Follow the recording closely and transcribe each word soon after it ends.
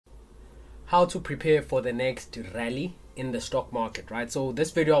how to prepare for the next rally in the stock market, right? So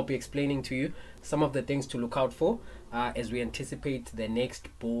this video I'll be explaining to you some of the things to look out for as we anticipate the next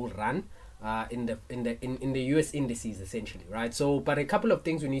bull run in the US indices, essentially, right? So but a couple of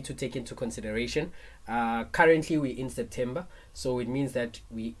things we need to take into consideration. Currently we're in September, so it means that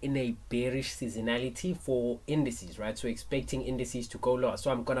we're in a bearish seasonality for indices, right? So expecting indices to go lower. So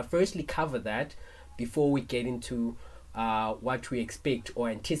I'm gonna firstly cover that before we get into what we expect or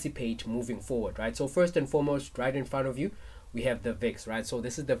anticipate moving forward, right? So first and foremost, right in front of you, we have the VIX, right? So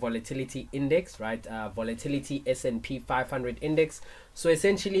this is the volatility index, right? Volatility S&P 500 index. So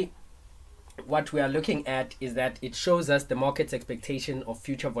essentially what we are looking at is that it shows us the market's expectation of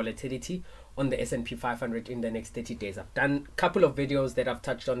future volatility on the S&P 500 in the next 30 days. I've done a couple of videos that I've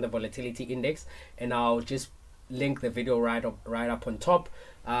touched on the volatility index, and I'll just link the video right up on top.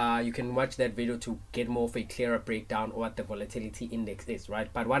 You can watch that video to get more of a clearer breakdown of what the volatility index is, right?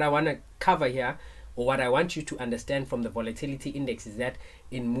 But what I want to cover here, or what I want you to understand from the volatility index, is that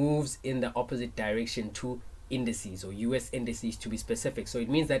it moves in the opposite direction to indices, or US indices to be specific. So it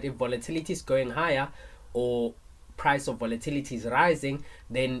means that if volatility is going higher or price of volatility is rising,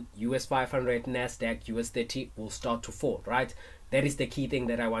 then US 500, Nasdaq, US30 will start to fall, right? That is the key thing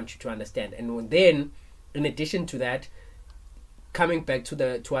that I want you to understand. And then in addition to that, coming back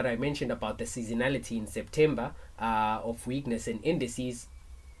to what I mentioned about the seasonality in September of weakness in indices,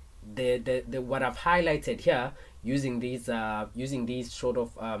 the what I've highlighted here using these sort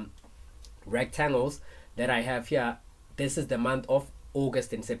of rectangles that I have here, this is the month of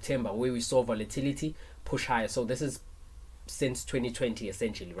August and September where we saw volatility push higher. So this is since 2020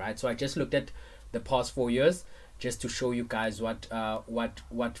 essentially, right? So I just looked at the past 4 years just to show you guys what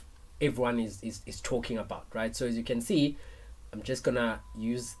everyone is talking about, right? So as you can see, I'm just gonna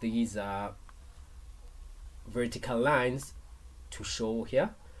use these vertical lines to show here,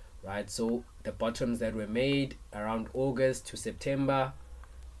 right? So the bottoms that were made around August to September,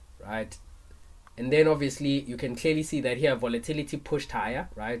 right? And then obviously you can clearly see that here volatility pushed higher,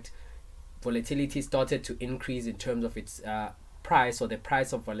 right? Volatility started to increase in terms of its price, or the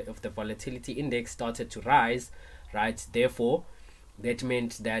price of the volatility index started to rise, right? Therefore that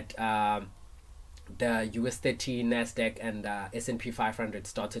meant that the US30, Nasdaq, and S&P 500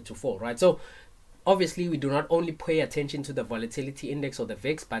 started to fall, right? So obviously we do not only pay attention to the volatility index or the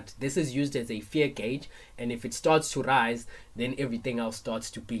VIX, but this is used as a fear gauge, and if it starts to rise, then everything else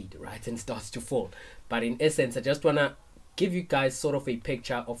starts to bleed, right, and starts to fall. But in essence, I just want to give you guys sort of a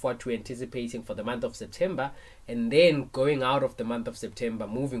picture of what we're anticipating for the month of September, and then going out of the month of September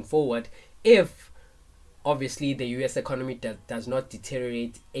moving forward, if obviously the US economy does not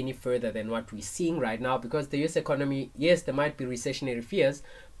deteriorate any further than what we're seeing right now. Because the US economy, yes, there might be recessionary fears,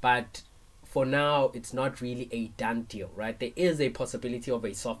 but for now it's not really a done deal, right? There is a possibility of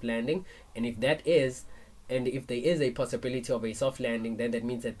a soft landing, and if there is a possibility of a soft landing, then that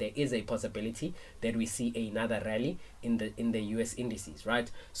means that there is a possibility that we see another rally in the US indices,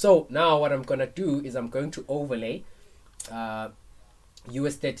 right? So now what I'm gonna do is I'm going to overlay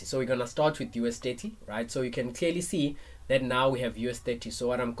US30. So we're gonna start with US30, right? So you can clearly see that now we have US30. So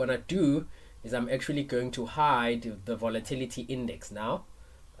what I'm gonna do is I'm actually going to hide the volatility index now.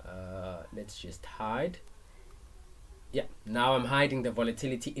 Let's just hide. Yeah, now I'm hiding the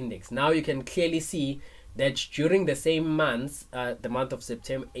volatility index. Now you can clearly see that during the same months, the month of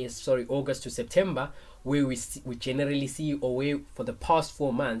September is August to September, where we generally see, or where for the past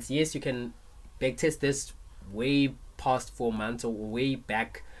 4 months, yes, you can backtest this way past 4 months or way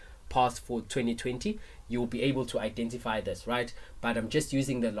back past for 2020, you'll be able to identify this, right? But I'm just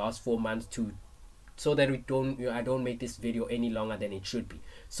using the last 4 months so that I don't make this video any longer than it should be.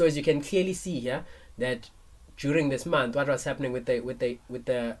 So as you can clearly see here, that during this month, what was happening with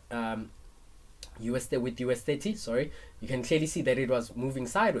US30, sorry, you can clearly see that it was moving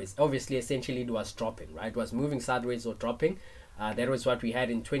sideways. Obviously, essentially it was dropping, right? It was moving sideways or dropping. That was what we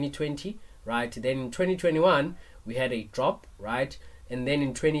had in 2020, right? Then in 2021 we had a drop, right? And then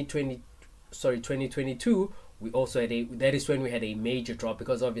in 2022 we also had that is when we had a major drop,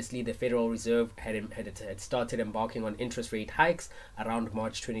 because obviously the Federal Reserve had started embarking on interest rate hikes around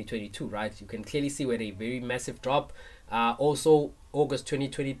March 2022, right? You can clearly see we had a very massive drop. Also August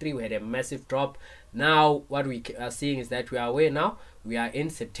 2023 we had a massive drop. Now what we are seeing is that we are in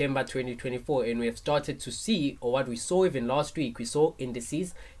September 2024, and we have started to see, or what we saw even last week, we saw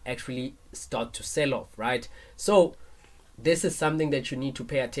indices actually start to sell off, right? So this is something that you need to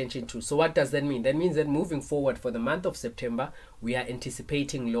pay attention to. So what does that mean? That means that moving forward for the month of September, we are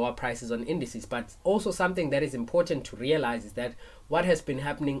anticipating lower prices on indices. But also something that is important to realize is that what has been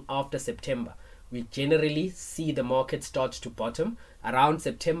happening after September, we generally see the market start to bottom around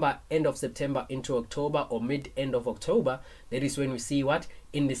September, end of September into October, or mid-end of October. That is when we see what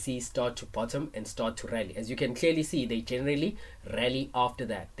indices start to bottom and start to rally. As you can clearly see, they generally rally after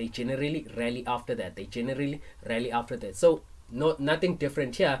that. They generally rally after that. They generally rally after that. So nothing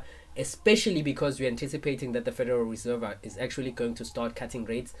different here, especially because we're anticipating that the Federal Reserve is actually going to start cutting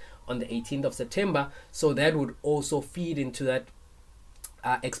rates on the 18th of September. So that would also feed into that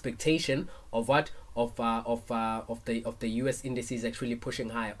expectation of what of the US indices actually pushing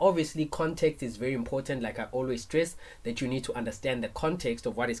higher. Obviously, context is very important. Like I always stress, that you need to understand the context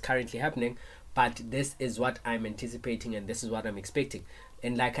of what is currently happening. But this is what I'm anticipating, and this is what I'm expecting.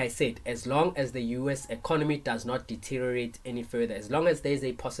 And like I said, as long as the US economy does not deteriorate any further, as long as there's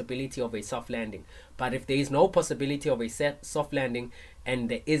a possibility of a soft landing, but if there is no possibility of a soft landing and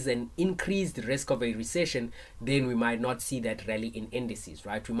there is an increased risk of a recession, then we might not see that rally in indices,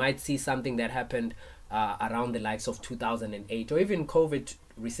 right? We might see something that happened around the likes of 2008 or even COVID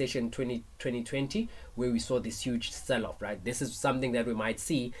recession 2020, where we saw this huge sell-off, right? This is something that we might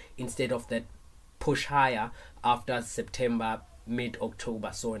see instead of that push higher after September, mid-October,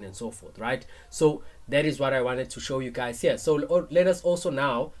 so on and so forth, right? So that is what I wanted to show you guys here. So let us also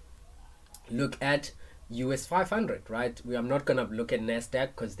now look at US 500, right? I'm not gonna look at NASDAQ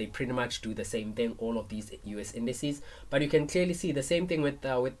because they pretty much do the same thing, all of these US indices, but you can clearly see the same thing with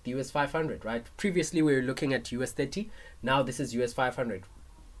US 500, right? Previously we were looking at US 30, now this is US 500.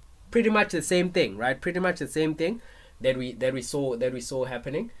 Pretty much the same thing, right? Pretty much the same thing that we saw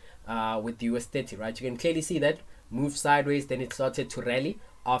happening with the US 30, right? You can clearly see that move sideways, then it started to rally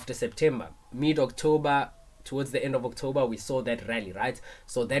after September. Mid-October, towards the end of October, we saw that rally, right?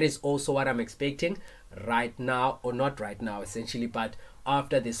 So that is also what I'm expecting right now, or not right now essentially, but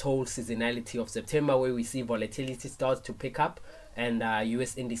after this whole seasonality of September, where we see volatility starts to pick up and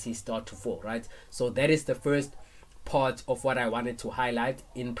US indices start to fall, right? So that is the first part of what I wanted to highlight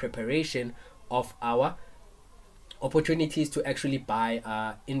in preparation of our opportunities to actually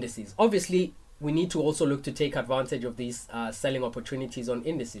buy indices. Obviously, we need to also look to take advantage of these selling opportunities on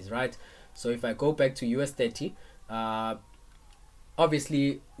indices, right? So if I go back to US 30,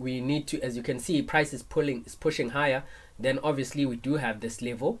 obviously we need to, as you can see, price is pushing higher. Then obviously we do have this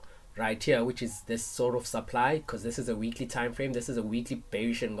level right here, which is this sort of supply, because this is a weekly time frame. This is a weekly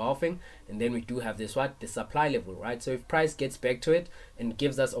bearish engulfing, and then we do have this the supply level, right? So if price gets back to it and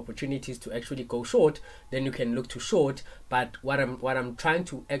gives us opportunities to actually go short, then you can look to short. But what I'm trying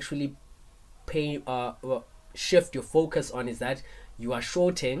to actually shift your focus on is that you are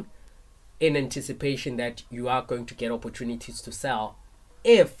shorting in anticipation that you are going to get opportunities to sell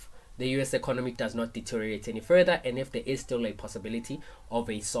if the US economy does not deteriorate any further, and if there is still a possibility of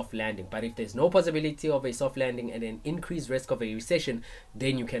a soft landing. But if there's no possibility of a soft landing and an increased risk of a recession,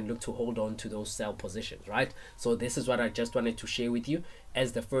 then you can look to hold on to those sell positions, right? So this is what I just wanted to share with you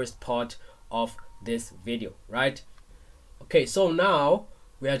as the first part of this video, right? Okay, so now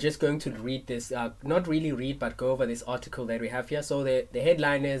we are just going to read this, not really read, but go over this article that we have here. So the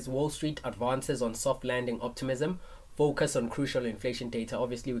headline is Wall Street advances on soft landing optimism, focus on crucial inflation data.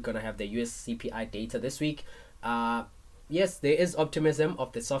 Obviously, we're going to have the US CPI data this week. Yes, there is optimism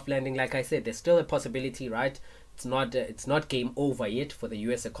of the soft landing. Like I said, there's still a possibility, right? It's not game over yet for the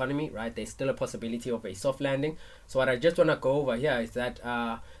US economy, right? There's still a possibility of a soft landing. So what I just want to go over here is that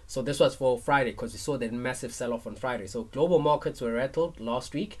so this was for Friday, because we saw the massive sell-off on Friday. So global markets were rattled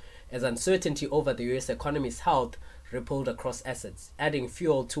last week as uncertainty over the US economy's health rippled across assets, adding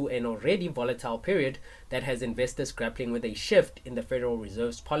fuel to an already volatile period that has investors grappling with a shift in the Federal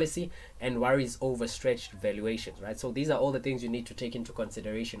Reserve's policy and worries over stretched valuations, right? So these are all the things you need to take into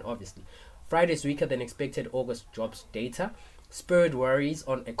consideration, obviously. Friday's weaker than expected August jobs data spurred worries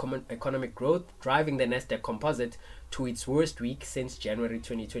on economic growth, driving the Nasdaq Composite to its worst week since January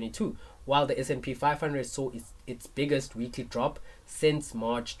 2022, while the S&P 500 saw its biggest weekly drop since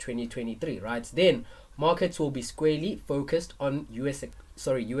March 2023, right? Then markets will be squarely focused on US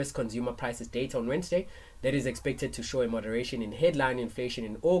consumer prices data on Wednesday. That is expected to show a moderation in headline inflation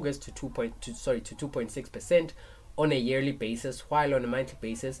in August to 2.6% on a yearly basis, while on a monthly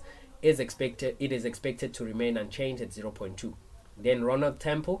basis it is expected to remain unchanged at 0.2. Then Ronald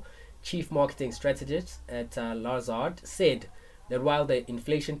Temple, chief marketing strategist at Lazard, said that while the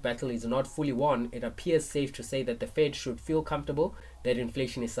inflation battle is not fully won, it appears safe to say that the Fed should feel comfortable that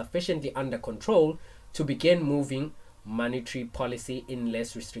inflation is sufficiently under control to begin moving monetary policy in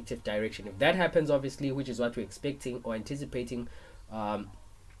less restrictive direction. If that happens, obviously, which is what we're expecting or anticipating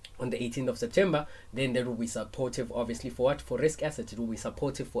on the 18th of September, then that will be supportive, obviously, for what? For risk assets. It will be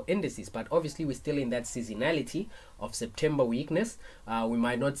supportive for indices. But obviously, we're still in that seasonality of September weakness. We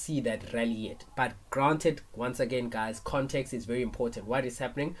might not see that rally yet. But granted, once again, guys, context is very important. What is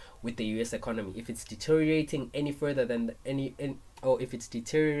happening with the US economy? If it's deteriorating any further than or if it's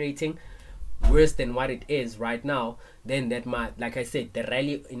deteriorating worse than what it is right now, then that might, like I said, the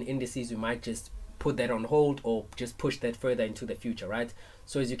rally in indices, we might just put that on hold or just push that further into the future, right?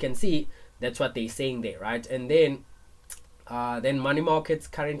 So as you can see, that's what they're saying there, right? And then money markets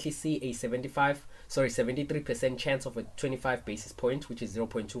currently see a 73% chance of a 25 basis point, which is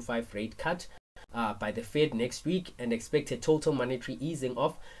 0.25 rate cut by the Fed next week, and expect a total monetary easing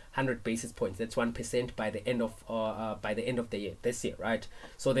of 100 basis points. That's 1% by the end of the year, this year, right?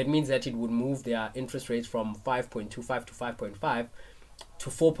 So that means that it would move their interest rates from 5.25 to 5.5 to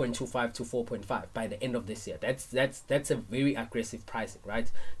 4.25 to 4.5 by the end of this year. That's a very aggressive pricing,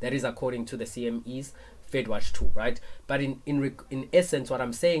 right? That is according to the CME's FedWatch tool, right? But in essence, what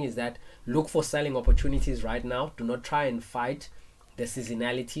I'm saying is that look for selling opportunities right now. Do not try and fight the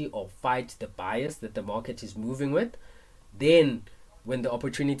seasonality or fight the bias that the market is moving with. Then when the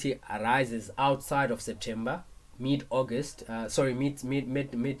opportunity arises outside of September, mid-October,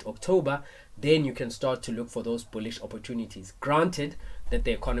 then you can start to look for those bullish opportunities, granted that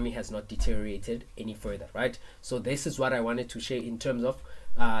the economy has not deteriorated any further, right? So this is what I wanted to share in terms of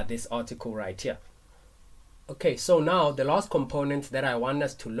this article right here. Okay, so now the last component that I want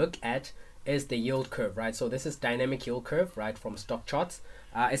us to look at is the yield curve, right? So this is dynamic yield curve, right, from stock charts.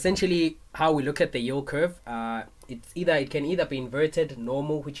 Essentially, how we look at the yield curve, it can either be inverted,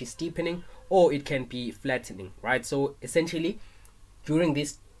 normal, which is steepening, or it can be flattening, right? So essentially, during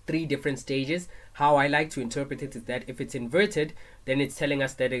these three different stages, how I like to interpret it is that if it's inverted, then it's telling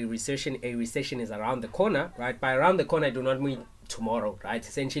us that a recession is around the corner, right? By around the corner, I do not mean tomorrow, right?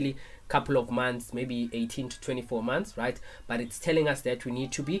 Essentially, couple of months, maybe 18 to 24 months, right? But it's telling us that we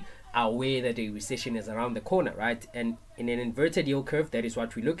need to be aware that a recession is around the corner, right? And in an inverted yield curve, that is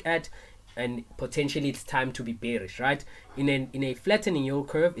what we look at, and potentially it's time to be bearish, right? In a flattening yield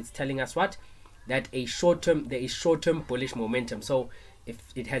curve, it's telling us what? That there is short-term bullish momentum. So if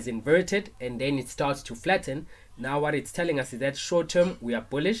it has inverted and then it starts to flatten, now what it's telling us is that short-term we are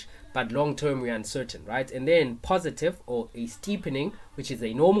bullish, but long-term we are uncertain, right? And then positive or a steepening, which is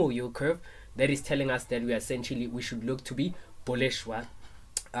a normal yield curve, that is telling us that we should look to be bullish,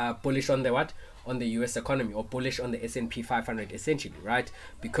 bullish on the what? On the US economy, or bullish on the S&P 500, essentially, right?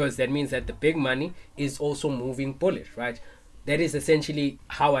 Because that means that the big money is also moving bullish, right? That is essentially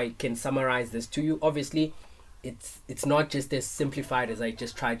how I can summarize this to you. Obviously, it's not just as simplified as I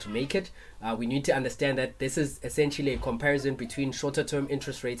just tried to make it. We need to understand that this is essentially a comparison between shorter term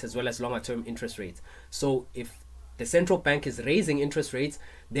interest rates as well as longer term interest rates. So if the central bank is raising interest rates,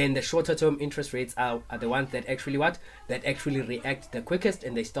 then the shorter term interest rates are the ones that actually react the quickest,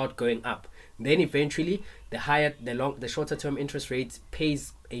 and they start going up. Then eventually the shorter term interest rates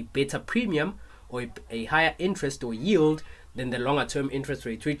pays a better premium or a higher interest or yield than the longer term interest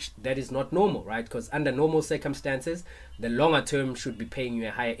rate, which that is not normal, right? Because under normal circumstances, the longer term should be paying you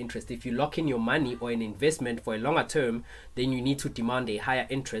a higher interest. If you lock in your money or an investment for a longer term, then you need to demand a higher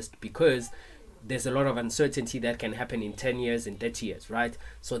interest, because there's a lot of uncertainty that can happen in 10 years and 30 years, right?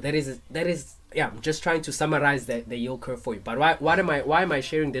 So that is yeah, I'm just trying to summarize the yield curve for you. But why am I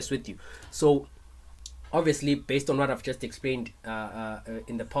sharing this with you? So obviously, based on what I've just explained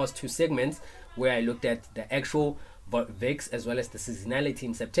in the past two segments, where I looked at the actual VIX as well as the seasonality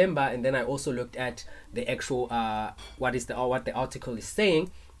in September, and then I also looked at the actual what the article is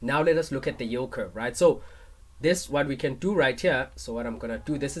saying. Now let us look at the yield curve, right? So this, what we can do right here, so what I'm gonna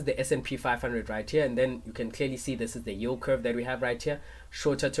do, this is the S&P 500 right here, and then you can clearly see this is the yield curve that we have right here.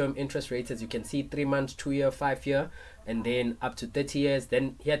 Shorter term interest rates, as you can see, 3 months, 2 year, 5 year, and then up to 30 years.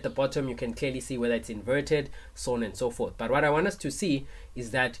 Then here at the bottom you can clearly see whether it's inverted, so on and so forth. But what I want us to see is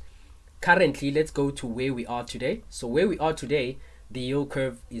that currently, let's go to where we are today. So where we are today, the yield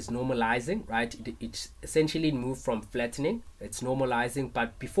curve is normalizing, right? It's essentially moved from flattening, it's normalizing.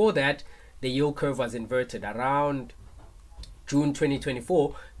 But before that, the yield curve was inverted. Around June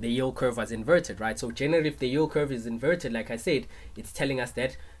 2024, the yield curve was inverted, right? So generally, if the yield curve is inverted, like I said, it's telling us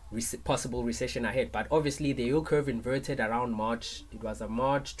that possible recession ahead. But obviously, the yield curve inverted around March. It was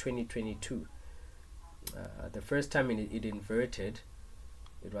March 2022. The first time it inverted,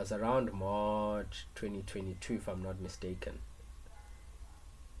 it was around March 2022, if I'm not mistaken.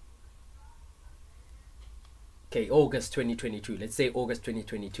 okay, August 2022, let's say August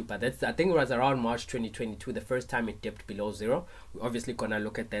 2022, but that's, I think it was around March 2022 the first time it dipped below zero. We're obviously gonna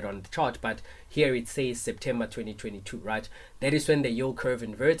look at that on the chart, but here it says September 2022, right? That is when the yield curve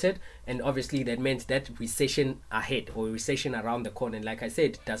inverted, and obviously that meant that recession ahead, or recession around the corner. And like I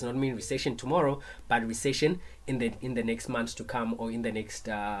said, it does not mean recession tomorrow, but recession in the next months to come, or in the next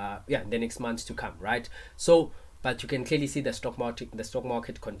the next months to come, right? So but you can clearly see the stock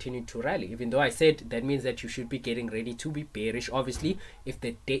market continued to rally. Even though I said that means that you should be getting ready to be bearish, obviously, if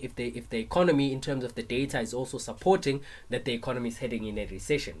the economy in terms of the data is also supporting that the economy is heading in a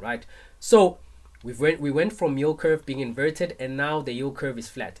recession, right? So we went from yield curve being inverted, and now the yield curve is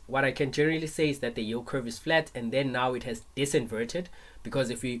flat. What I can generally say is that the yield curve is flat, and then now it has disinverted, because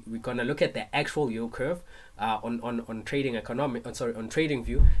if we're gonna look at the actual yield curve on trading on trading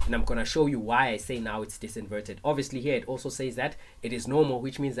view, and I'm gonna show you why I say now it's disinverted. Obviously here it also says that it is normal,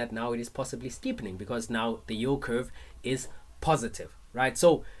 which means that now it is possibly steepening, because now the yield curve is positive, right?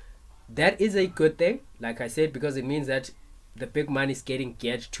 So that is a good thing, like I said, because it means that the big money is getting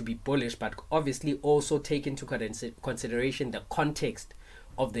geared to be bullish, but obviously also take into consideration the context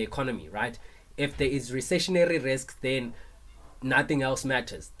of the economy, right? If there is recessionary risks, then nothing else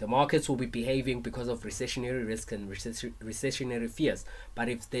matters. The markets will be behaving because of recessionary risks and recessionary fears. But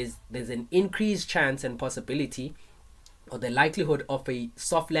if there's an increased chance and possibility, or the likelihood of a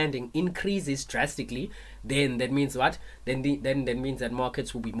soft landing increases drastically, then that means what? Then that means that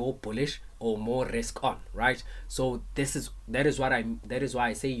markets will be more bullish or more risk on, right? So that is why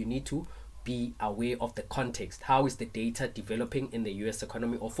I say you need to be aware of the context. How is the data developing in the US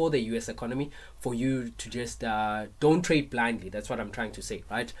economy, or for the US economy, for you to just don't trade blindly. That's what I'm trying to say,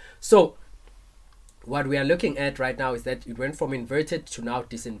 right? So what we are looking at right now is that it went from inverted to now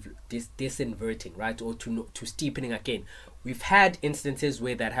disinverting, right? Or to steepening again. We've had instances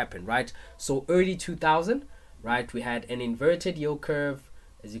where that happened, right? So early 2000, right, we had an inverted yield curve,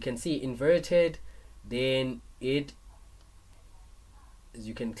 as you can see, inverted, then it, as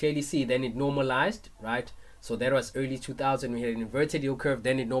you can clearly see, then it normalized, right? So that was early 2000. We had an inverted yield curve,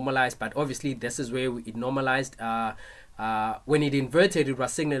 then it normalized, but obviously this is where it normalized. When it inverted, it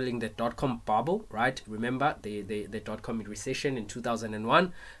was signaling the dot-com bubble, right? Remember the dot-com recession in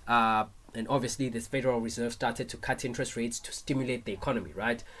 2001, and obviously this Federal Reserve started to cut interest rates to stimulate the economy,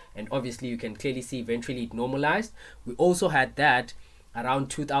 right? And obviously you can clearly see eventually it normalized. We also had that around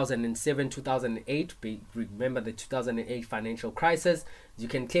 2007, 2008. Remember the 2008 financial crisis. You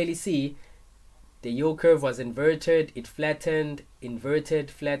can clearly see the yield curve was inverted, it flattened, inverted,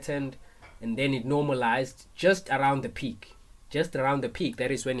 flattened, and then it normalized just around the peak. Just around the peak,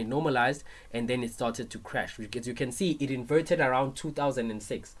 that is when it normalized, and then it started to crash. As you can see, it inverted around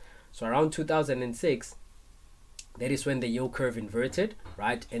 2006. So around 2006, that is when the yield curve inverted,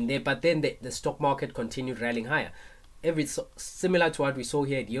 right? And then, but then the stock market continued rallying higher. Similar to what we saw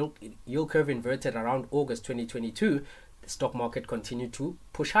here, yield curve inverted around August 2022. The stock market continued to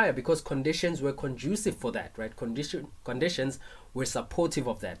push higher because conditions were conducive for that, right? Conditions were supportive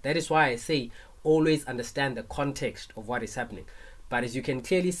of that. That is why I say always understand the context of what is happening. But as you can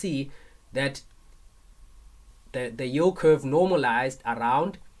clearly see, that the yield curve normalized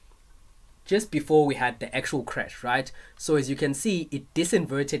around just before we had the actual crash, right? So as you can see, it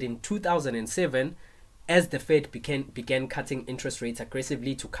disinverted in 2007 as the Fed began cutting interest rates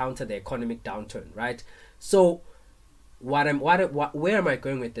aggressively to counter the economic downturn, right? So where am I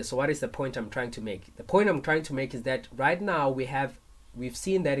going with this? So what is the point I'm trying to make? The point I'm trying to make is that right now we've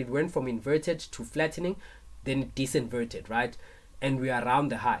seen that it went from inverted to flattening, then it disinverted, right? And we are around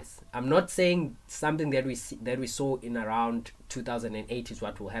the highs. I'm not saying something that we saw in around 2008 is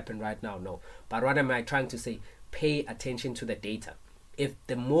what will happen right now, no. But what am I trying to say? Pay attention to the data. If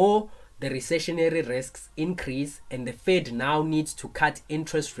the more the recessionary risks increase and the Fed now needs to cut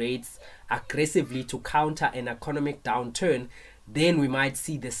interest rates aggressively to counter an economic downturn, then we might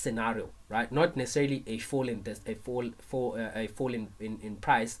see this scenario, right? Not necessarily a fall in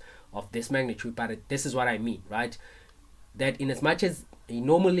price of this magnitude, but this is what I mean, right? That in as much as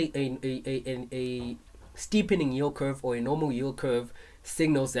a steepening yield curve or a normal yield curve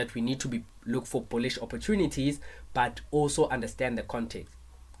signals that we need to look for bullish opportunities, but also understand the context.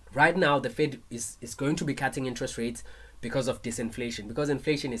 Right now, the Fed is going to be cutting interest rates because of disinflation, because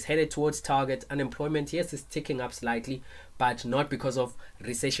inflation is headed towards target. Unemployment, yes, is ticking up slightly, but not because of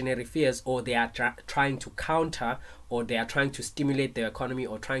recessionary fears, or they are trying to counter, or they are trying to stimulate the economy,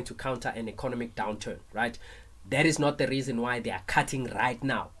 or trying to counter an economic downturn, right? That is not the reason why they are cutting right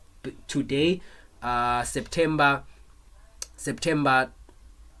now. But today, September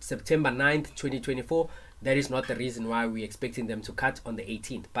 9th, 2024, that is not the reason why we're expecting them to cut on the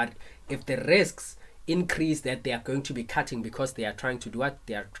 18th. But if the risks increase that they are going to be cutting because they are trying to do what?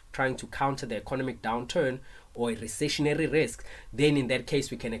 They are trying to counter the economic downturn or a recessionary risk, then in that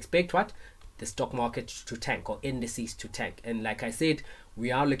case we can expect what? The stock market to tank, or indices to tank. And like I said,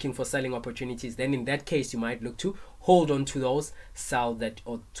 we are looking for selling opportunities. Then in that case you might look to hold on to those sell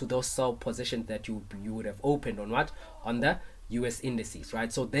positions that you would have opened on what? On the US indices,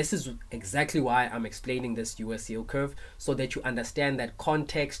 right? So this is exactly why I'm explaining this US yield curve, so that you understand that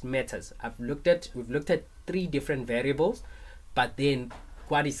context matters. We've looked at 3 different variables, but then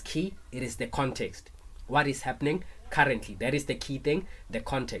what is key? It is the context. What is happening currently? That is the key thing, the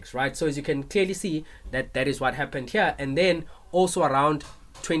context, right? So as you can clearly see, that is what happened here. And then also around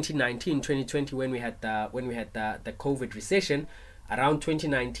 2019, 2020, when we had the COVID recession, around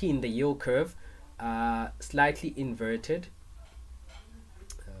 2019 the yield curve slightly inverted.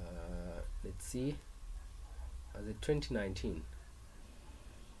 Let's see, was it 2019?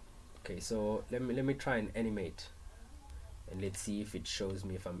 Okay, so let me try and animate, and let's see if it shows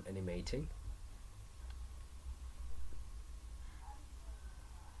me if I'm animating.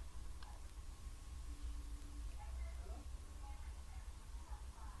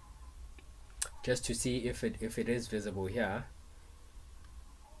 Just to see if it is visible here.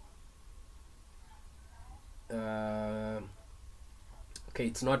 Okay,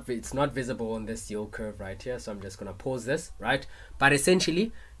 it's not visible on this yield curve right here, so I'm just gonna pause this, right? But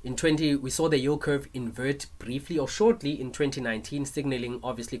essentially in we saw the yield curve invert briefly or shortly in 2019, signaling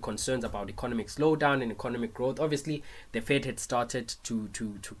obviously concerns about economic slowdown and economic growth. Obviously the Fed had started to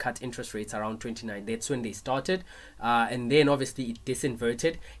cut interest rates around 29. That's when they started, and then obviously it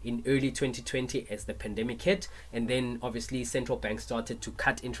disinverted in early 2020 as the pandemic hit, and then obviously central banks started to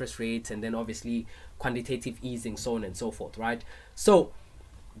cut interest rates, and then obviously quantitative easing, so on and so forth, right? So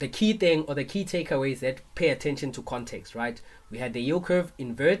the key thing, or the key takeaway, is that pay attention to context, right? We had the yield curve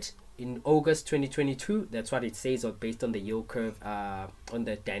invert in August 2022. That's what it says, or based on the yield curve, on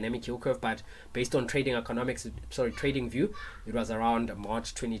the dynamic yield curve, but based on trading view, it was around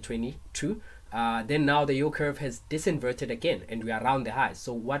March 2022. Then now the yield curve has disinverted again, and we are around the highs.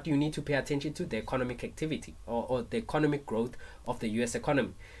 So what do you need to pay attention to? The economic activity, or the economic growth of the US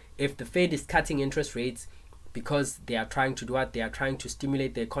economy. If the Fed is cutting interest rates because they are trying to do what? They are trying to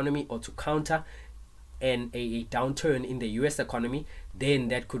stimulate the economy or to counter a downturn in the US economy, then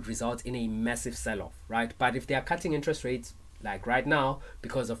that could result in a massive sell-off, right? But if they are cutting interest rates like right now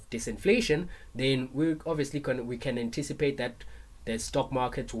because of disinflation, then we can anticipate that the stock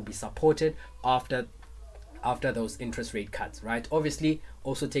market will be supported after those interest rate cuts, right? Obviously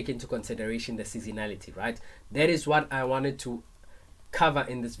also take into consideration the seasonality, right? That is what I wanted to cover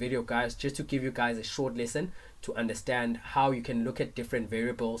in this video, guys, just to give you guys a short lesson to understand how you can look at different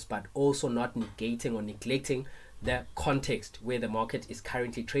variables, but also not negating or neglecting the context where the market is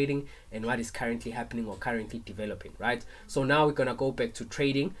currently trading and what is currently happening or currently developing, right? So now we're gonna go back to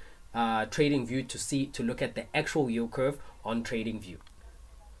trading view to look at the actual yield curve on trading view.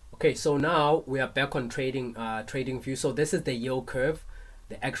 Okay, so now we are back on trading view. So this is the yield curve,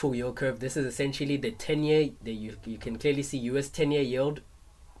 the actual yield curve. This is essentially the 10-year, you can clearly see US 10-year yield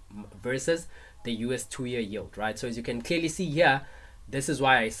versus the US 2-year yield, right? So as you can clearly see here, this is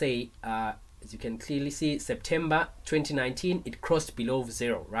why I say, as you can clearly see, September 2019, it crossed below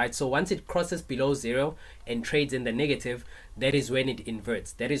 0, right? So once it crosses below 0 and trades in the negative, that is when it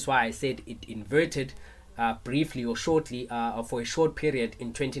inverts. That is why I said it inverted briefly or shortly, or for a short period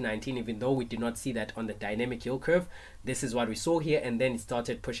in 2019, even though we did not see that on the dynamic yield curve. This is what we saw here, and then it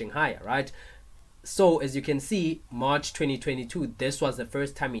started pushing higher, right? So as you can see, March 2022, this was the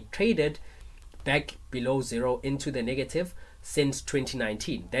first time it traded back below 0 into the negative since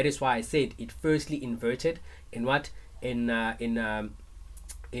 2019. That is why I said it firstly inverted in what, in March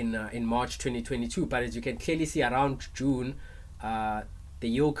 2022. But as you can clearly see, around June, the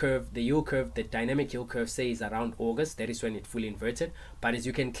yield curve, the dynamic yield curve says around August, that is when it fully inverted. But as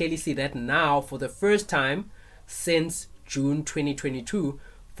you can clearly see that now, for the first time since June 2022,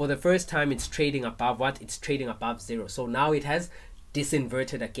 for the first time it's trading above what? It's trading above 0. So now it has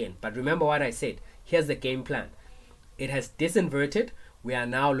disinverted again. But remember what I said, here's the game plan. It has disinverted. We are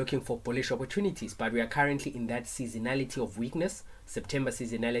now looking for bullish opportunities, but we are currently in that seasonality of weakness, September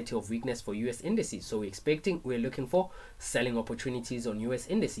seasonality of weakness for US indices. So we're looking for selling opportunities on US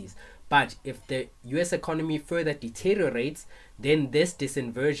indices. But if the US economy further deteriorates, then this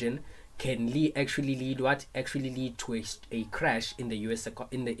disinversion can actually lead to a crash in the US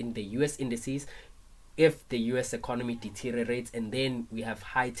indices if the US economy deteriorates, and then we have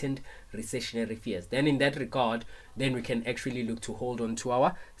heightened recessionary fears. Then in that regard, then we can actually look to hold on to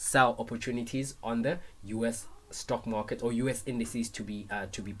our sell opportunities on the US stock market, or US indices to be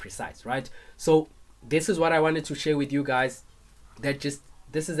precise, right? So this is what I wanted to share with you guys. This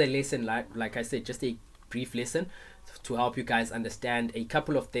is a lesson, like I said, just a brief lesson to help you guys understand a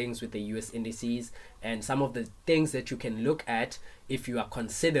couple of things with the US indices and some of the things that you can look at if you are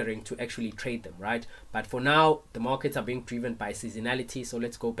considering to actually trade them, right? But for now, the markets are being driven by seasonality. So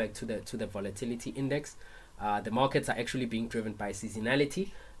let's go back to the volatility index. The markets are actually being driven by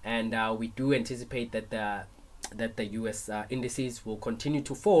seasonality, and we do anticipate that the US indices will continue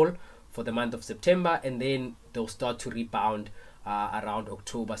to fall for the month of September, and then they'll start to rebound around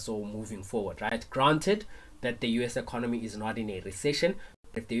October, so moving forward, right? Granted that the US economy is not in a recession.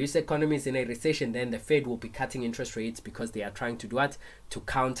 If the US economy is in a recession, then the Fed will be cutting interest rates because they are trying to do what? To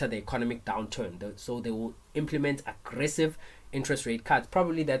counter the economic downturn. So they will implement aggressive interest rate cuts.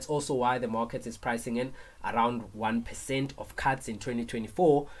 Probably that's also why the market is pricing in around 1% of cuts in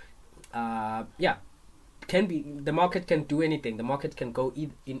 2024. Yeah, can be, the market can do anything. The market can go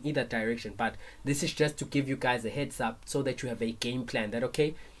in either direction, but this is just to give you guys a heads up so that you have a game plan that,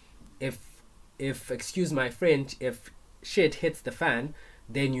 okay, if excuse my French, if shit hits the fan,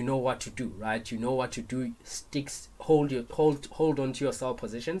 then you know what to do, right? You know what to do. Hold on to your sell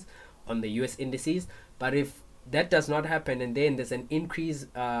positions on the US indices. But if that does not happen, and then there's an increase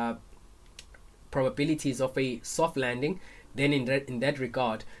probabilities of a soft landing, then in that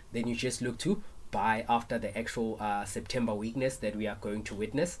regard, then you just look to buy after the actual September weakness that we are going to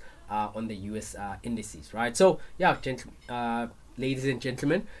witness on the US indices, right? So yeah, ladies and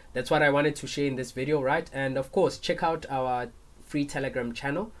gentlemen, that's what I wanted to share in this video, right? And of course, check out our free Telegram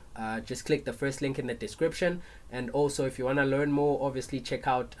channel. Just click the first link in the description. And also, if you want to learn more, obviously check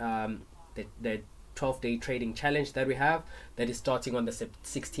out the 12-day trading challenge that we have, that is starting on the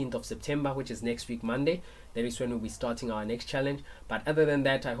 16th of September, which is next week Monday. That is when we'll be starting our next challenge. But other than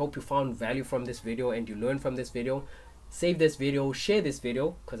that, I hope you found value from this video and you learned from this video. Save this video, share this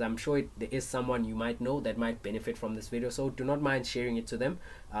video, because I'm sure there is someone you might know that might benefit from this video. So do not mind sharing it to them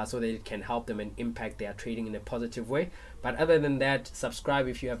so that it can help them and impact their trading in a positive way. But other than that, subscribe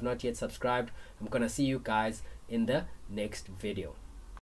if you have not yet subscribed. I'm gonna see you guys in the next video.